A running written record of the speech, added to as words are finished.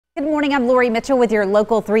Good morning, I'm Lori Mitchell with your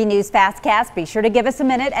Local 3 News Fastcast. Be sure to give us a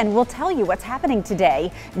minute and we'll tell you what's happening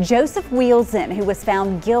today. Joseph Wielsen, who was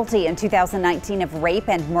found guilty in 2019 of rape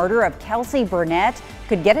and murder of Kelsey Burnett,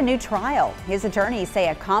 could get a new trial. His attorneys say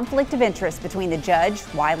a conflict of interest between the judge,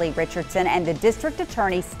 Wiley Richardson, and the district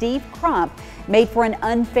attorney, Steve Crump, made for an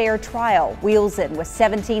unfair trial. Wielsen was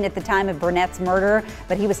 17 at the time of Burnett's murder,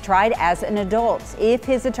 but he was tried as an adult. If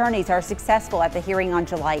his attorneys are successful at the hearing on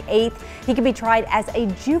July 8th, he could be tried as a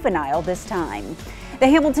juvenile this time. The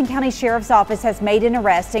Hamilton County Sheriff's Office has made an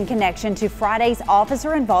arrest in connection to Friday's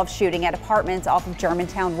officer-involved shooting at apartments off of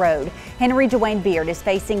Germantown Road. Henry Dwayne Beard is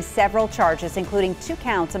facing several charges, including 2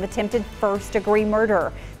 counts of attempted first-degree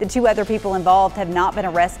murder. The 2 other people involved have not been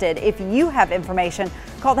arrested. If you have information,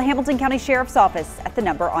 call the Hamilton County Sheriff's Office at the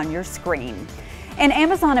number on your screen. An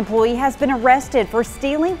Amazon employee has been arrested for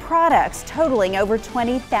stealing products totaling over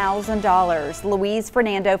 $20,000. Luis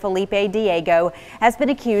Fernando Felipe Diego has been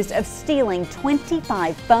accused of stealing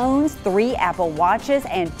 25 phones, 3 Apple Watches,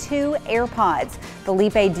 and 2 AirPods.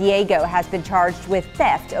 Felipe Diego has been charged with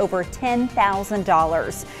theft over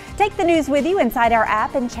 $10,000. Take the news with you inside our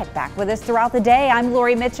app and check back with us throughout the day. I'm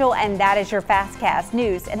Lori Mitchell, and that is your Fastcast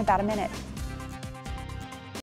News in about a minute.